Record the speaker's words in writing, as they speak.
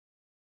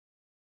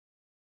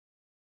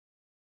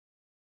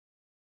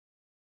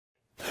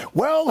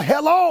Well,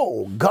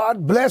 hello.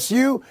 God bless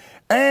you.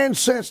 And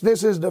since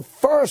this is the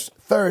first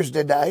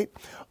Thursday night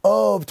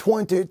of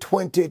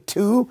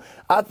 2022,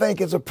 I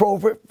think it's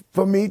appropriate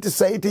for me to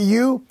say to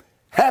you,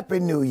 Happy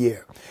New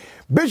Year.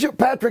 Bishop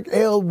Patrick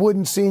L.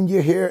 Wooden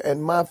Sr. here,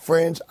 and my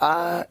friends,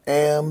 I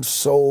am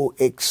so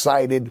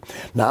excited.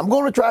 Now, I'm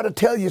going to try to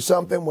tell you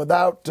something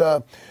without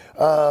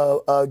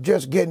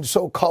just getting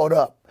so caught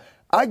up.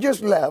 I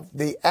just left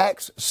the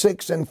Acts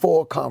 6 and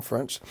 4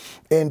 conference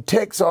in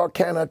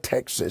Texarkana,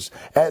 Texas,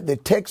 at the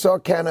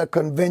Texarkana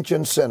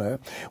Convention Center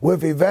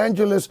with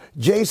evangelist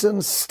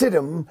Jason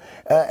Stidham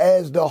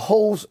as the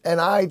host,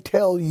 and I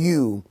tell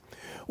you,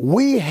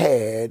 we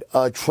had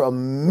a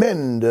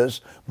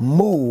tremendous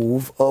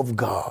move of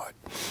God.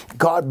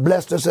 God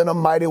blessed us in a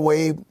mighty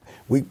way.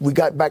 We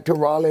got back to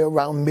Raleigh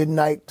around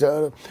midnight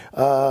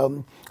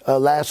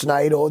last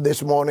night or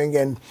this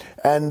morning,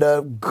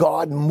 and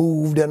God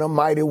moved in a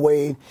mighty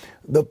way.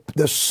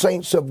 The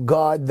saints of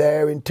God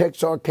there in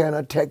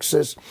Texarkana,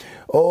 Texas,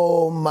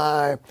 oh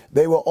my,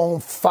 they were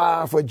on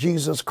fire for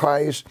Jesus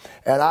Christ.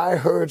 And I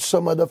heard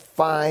some of the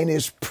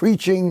finest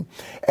preaching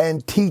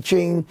and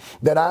teaching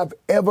that I've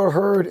ever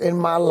heard in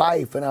my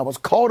life. And I was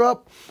caught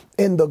up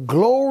in the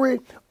glory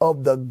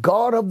of the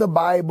God of the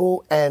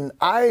Bible, and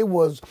I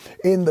was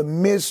in the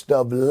midst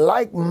of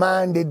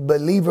like-minded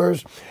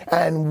believers,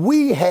 and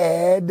we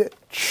had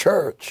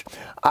church.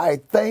 I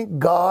thank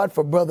God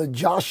for Brother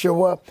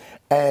Joshua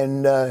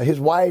and his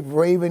wife,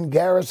 Raven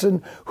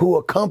Garrison, who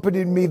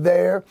accompanied me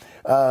there.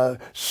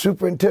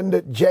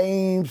 Superintendent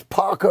James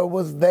Parker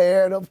was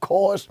there, and of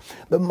course,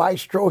 the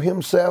maestro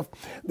himself,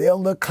 the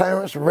Elder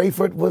Clarence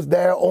Rayford, was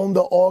there on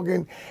the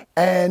organ,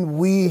 and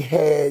we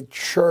had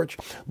church.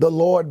 The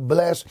Lord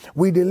bless.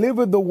 We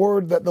delivered the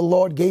word that the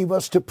Lord gave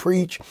us to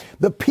preach.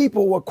 The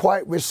people were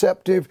quite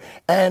receptive,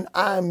 and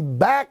I'm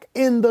back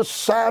in the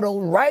saddle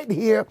right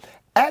here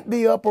at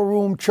the Upper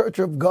Room Church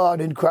of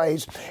God in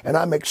Christ, and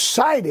I'm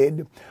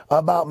excited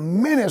about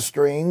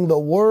ministering the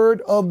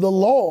word of the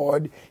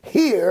Lord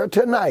here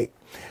tonight.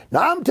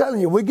 Now, I'm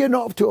telling you, we're getting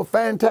off to a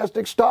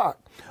fantastic start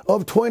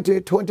of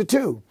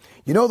 2022.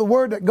 You know, the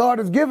word that God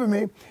has given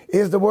me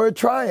is the word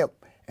triumph.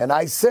 And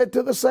I said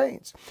to the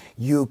saints,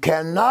 you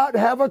cannot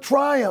have a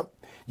triumph.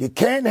 You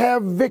can't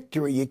have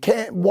victory. You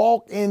can't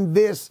walk in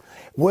this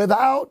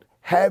without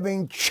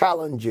having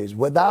challenges,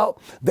 without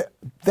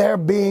there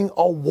being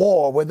a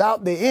war,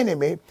 without the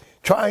enemy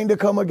trying to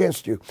come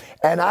against you.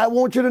 And I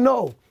want you to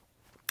know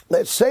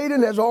that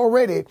Satan has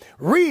already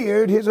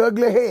reared his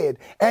ugly head,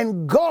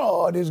 and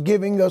God is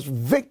giving us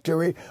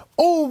victory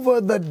over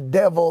the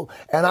devil.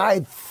 And I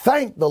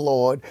thank the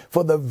Lord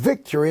for the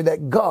victory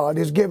that God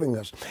is giving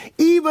us.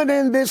 Even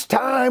in this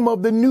time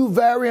of the new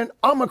variant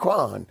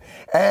Omicron,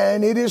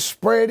 and it is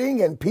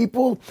spreading and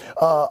people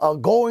are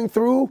going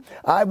through,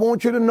 I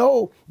want you to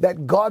know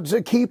that God's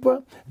a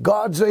keeper,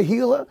 God's a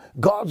healer,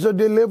 God's a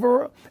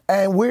deliverer,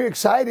 and we're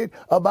excited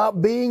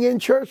about being in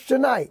church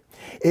tonight.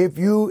 If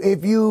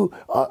you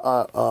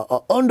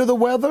are under the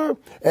weather,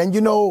 and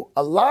you know,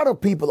 a lot of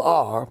people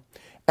are,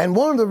 and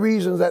one of the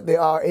reasons that they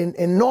are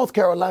in North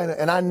Carolina,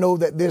 and I know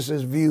that this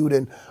is viewed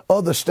in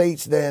other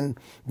states than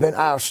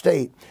our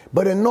state,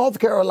 but in North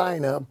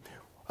Carolina,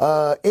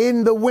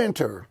 in the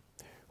winter,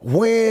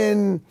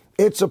 when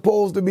it's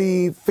supposed to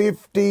be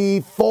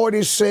 50,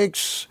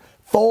 46,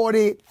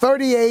 40,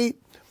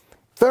 38,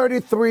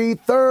 33,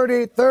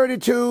 30,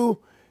 32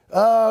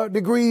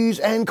 degrees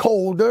and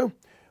colder,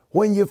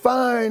 when you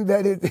find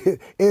that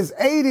it is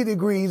 80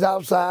 degrees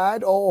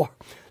outside or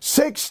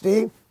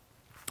 60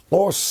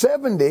 or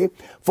 70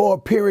 for a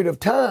period of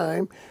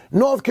time,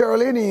 North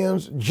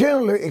Carolinians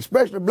generally,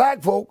 especially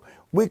black folk,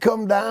 we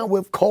come down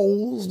with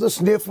colds, the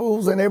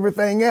sniffles, and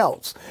everything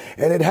else.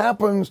 And it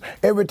happens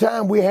every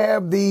time we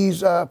have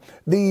these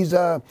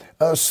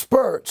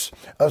spurts.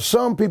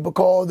 Some people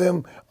call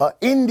them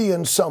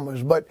Indian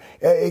summers, but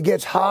it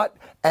gets hot,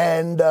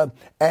 and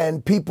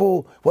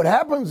people, what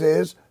happens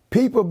is,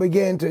 people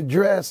begin to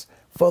dress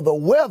for the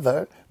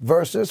weather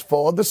versus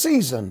for the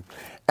season.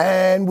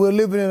 And we're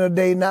living in a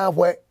day now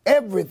where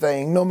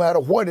everything, no matter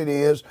what it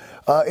is,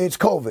 it's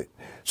COVID.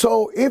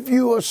 So if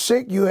you are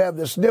sick, you have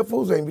the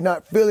sniffles, and you're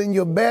not feeling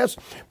your best,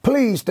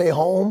 please stay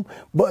home.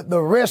 But the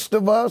rest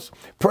of us,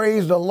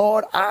 praise the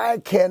Lord, I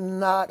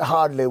cannot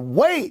hardly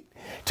wait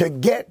to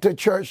get to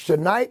church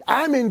tonight.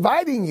 I'm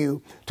inviting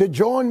you to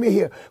join me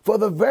here for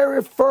the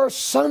very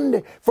first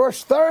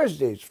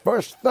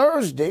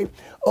Thursday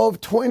of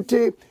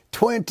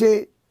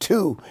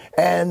 2022.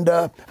 And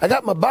I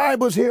got my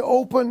Bibles here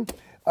open,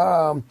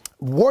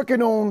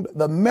 working on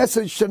the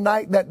message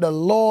tonight that the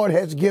Lord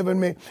has given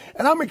me.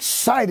 And I'm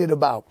excited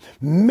about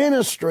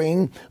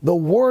ministering the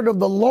word of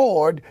the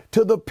Lord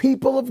to the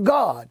people of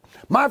God.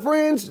 My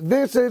friends,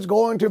 this is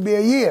going to be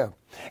a year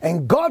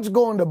And God's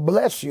going to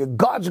bless you.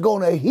 God's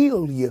going to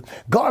heal you.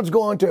 God's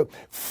going to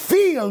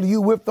fill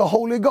you with the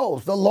Holy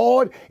Ghost. The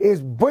Lord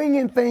is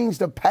bringing things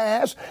to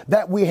pass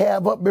that we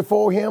have up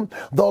before him.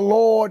 The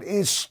Lord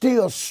is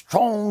still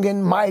strong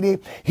and mighty.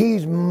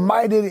 He's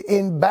mighty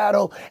in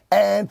battle.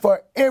 And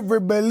for every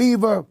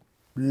believer,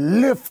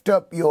 Lift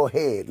up your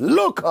head.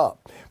 Look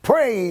up.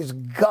 Praise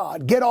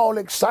God. Get all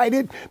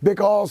excited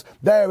because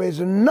there is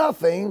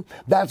nothing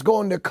that's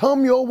going to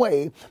come your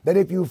way that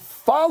if you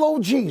follow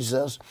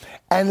Jesus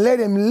and let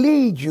him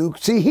lead you,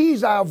 see,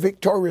 he's our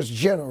victorious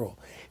general.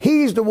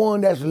 He's the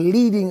one that's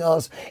leading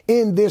us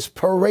in this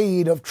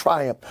parade of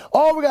triumph.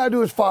 All we got to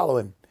do is follow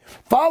him.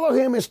 Follow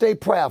him and stay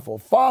prayerful.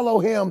 Follow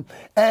him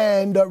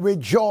and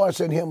rejoice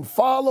in him.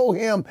 Follow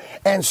him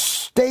and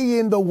stay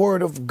in the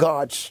Word of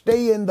God.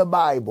 Stay in the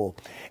Bible.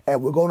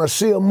 And we're going to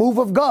see a move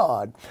of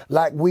God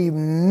like we've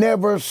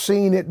never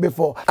seen it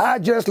before. I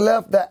just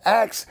left the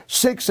Acts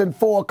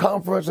 6-4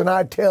 conference, and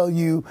I tell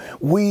you,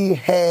 we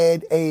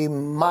had a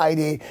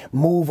mighty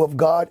move of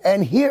God.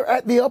 And here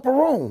at the Upper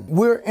Room,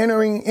 we're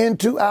entering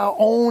into our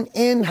own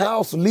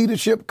in-house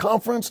leadership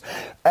conference,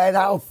 and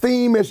our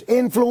theme is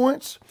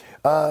influence.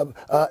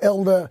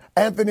 Elder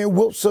Anthony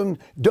Wilson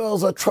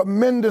does a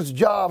tremendous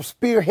job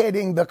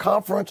spearheading the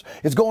conference.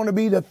 It's going to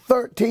be the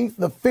 13th,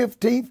 the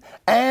 15th,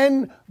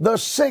 and the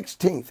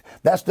 16th.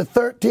 That's the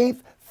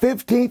 13th,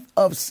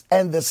 15th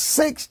and the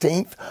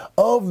 16th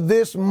of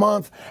this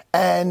month,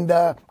 and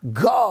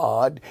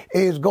God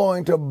is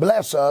going to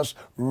bless us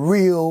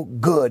real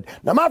good.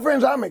 Now, my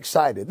friends, I'm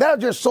excited. There are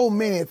just so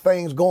many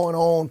things going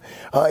on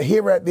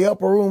here at the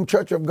Upper Room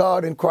Church of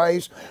God in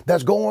Christ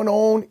that's going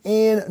on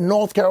in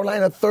North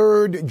Carolina,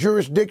 3rd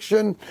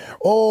jurisdiction.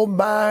 Oh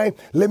my,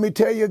 let me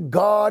tell you,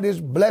 God is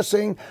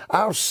blessing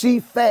our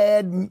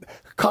CFAD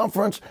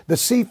conference, the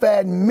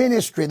CFAD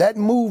ministry, that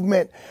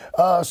movement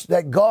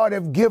that God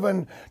have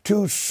given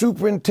to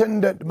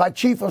Superintendent, my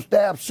Chief of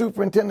Staff,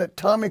 Superintendent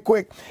Tommy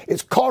Quick.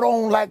 It's caught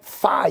on like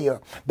fire.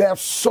 There are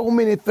so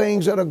many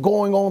things that are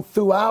going on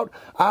throughout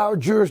our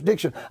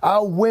jurisdiction.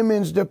 Our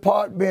women's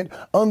department,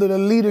 under the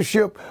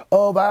leadership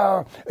of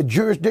our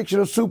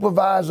jurisdictional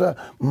supervisor,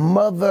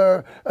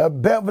 Mother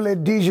Beverly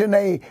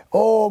Dejanay.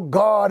 Oh,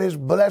 God is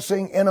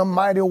blessing in a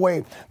mighty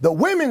way. The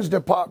women's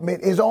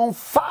department is on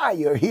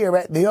fire here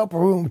at the Upper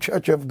Room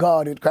Church of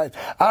God in Christ.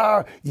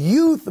 Our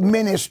youth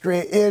ministry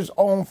is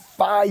on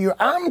fire.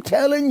 I'm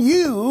telling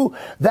you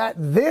that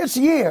this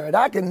year, and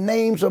I can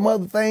name some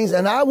other things,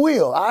 and I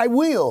will,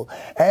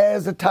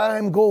 as the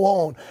time go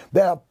on.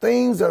 There are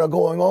things that are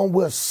going on.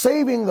 We're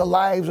saving the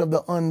lives of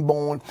the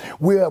unborn.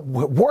 We're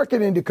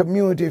working in the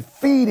community,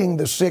 feeding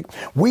the sick.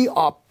 We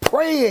are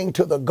praying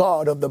to the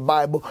God of the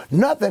Bible.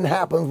 Nothing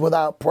happens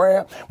without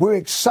prayer. We're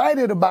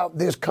excited about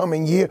this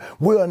coming year.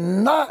 We're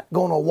not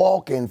going to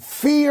walk in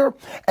fear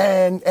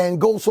and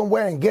go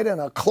somewhere and get in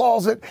a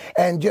closet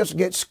and just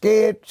get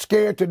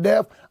scared to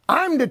death.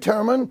 I'm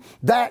determined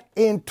that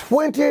in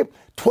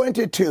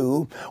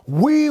 2022,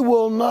 we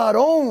will not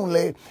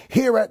only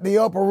here at the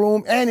Upper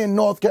Room and in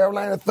North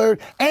Carolina 3rd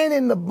and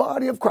in the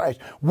body of Christ,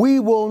 we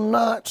will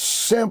not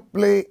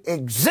simply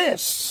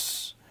exist,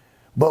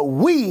 but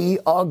we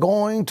are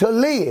going to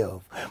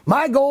live.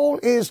 My goal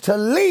is to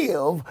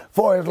live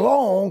for as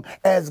long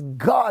as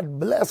God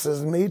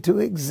blesses me to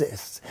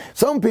exist.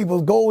 Some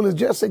people's goal is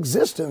just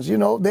existence. You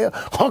know, they're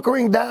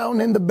hunkering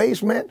down in the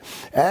basement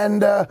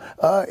and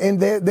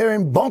they're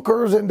in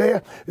bunkers and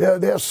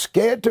they're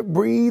scared to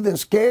breathe and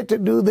scared to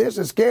do this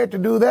and scared to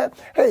do that.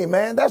 Hey,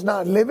 man, that's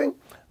not living.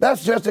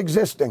 That's just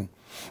existing.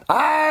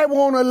 I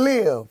want to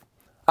live.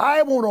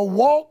 I want to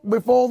walk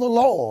before the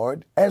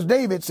Lord, as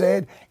David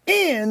said,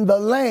 in the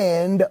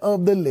land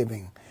of the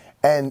living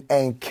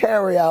and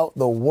carry out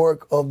the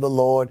work of the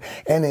Lord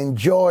and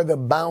enjoy the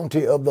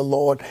bounty of the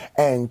Lord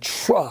and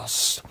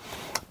trust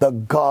the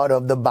God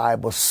of the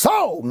Bible.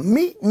 So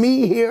meet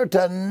me here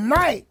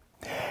tonight.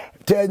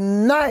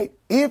 Tonight,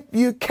 if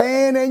you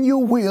can and you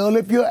will,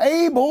 if you're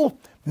able,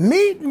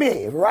 meet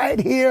me right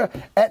here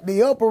at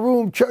the Upper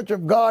Room Church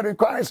of God in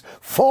Christ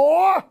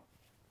for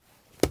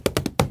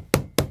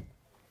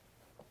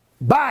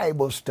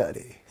Bible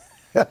study.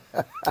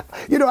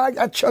 You know,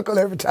 I chuckle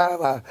every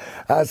time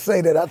I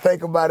say that. I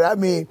think about it. I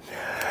mean,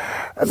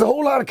 there's a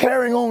whole lot of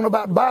carrying on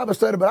about Bible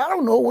study, but I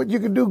don't know what you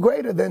can do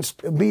greater than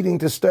meeting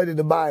to study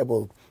the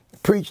Bible,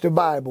 preach the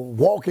Bible,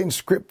 walk in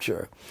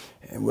Scripture,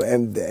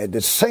 and to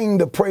sing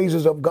the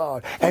praises of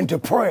God, and to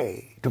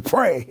pray to the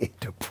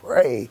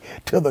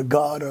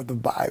God of the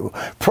Bible.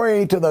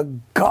 Pray to the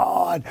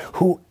God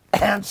who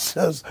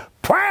answers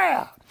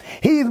prayer.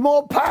 He's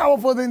more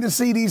powerful than the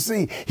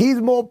CDC.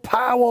 He's more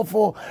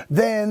powerful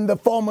than the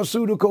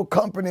pharmaceutical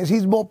companies.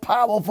 He's more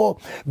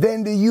powerful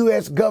than the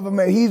U.S.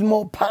 government. He's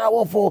more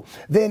powerful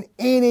than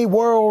any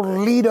world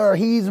leader.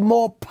 He's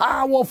more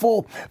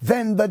powerful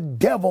than the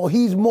devil.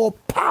 He's more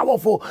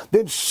powerful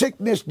than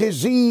sickness,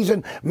 disease.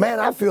 And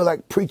man, I feel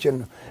like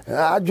preaching.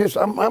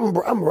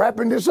 I'm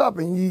wrapping this up,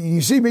 and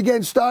you see me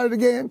getting started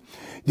again.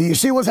 Do you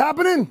see what's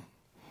happening?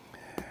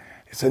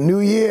 It's a new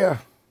year.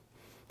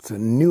 It's a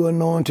new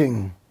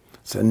anointing.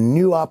 It's a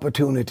new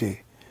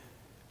opportunity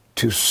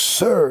to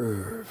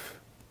serve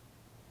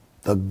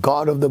the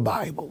God of the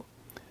Bible.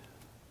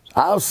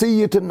 I'll see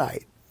you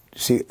tonight.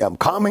 See, I'm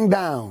calming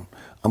down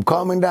I'm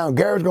calming down.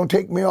 Gary's going to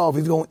take me off.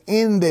 He's going to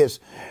end this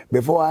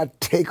before I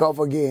take off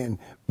again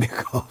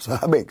because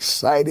I'm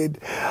excited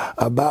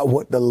about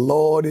what the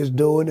Lord is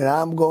doing. And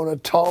I'm going to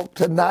talk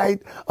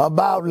tonight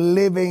about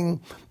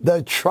living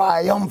the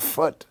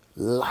triumphant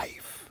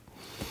life.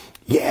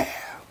 Yeah,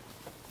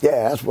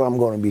 that's what I'm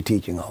going to be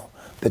teaching on.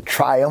 The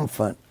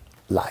triumphant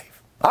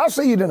life. I'll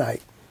see you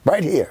tonight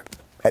right here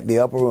at the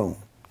Upper Room,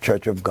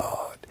 Church of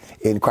God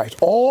in Christ.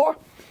 Or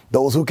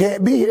those who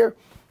can't be here,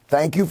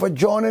 thank you for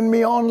joining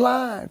me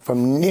online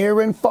from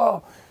near and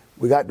far.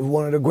 We got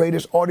one of the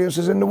greatest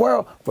audiences in the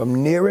world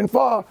from near and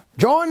far.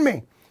 Join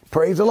me.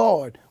 Praise the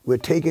Lord. We're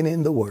taking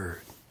in the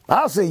word.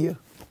 I'll see you.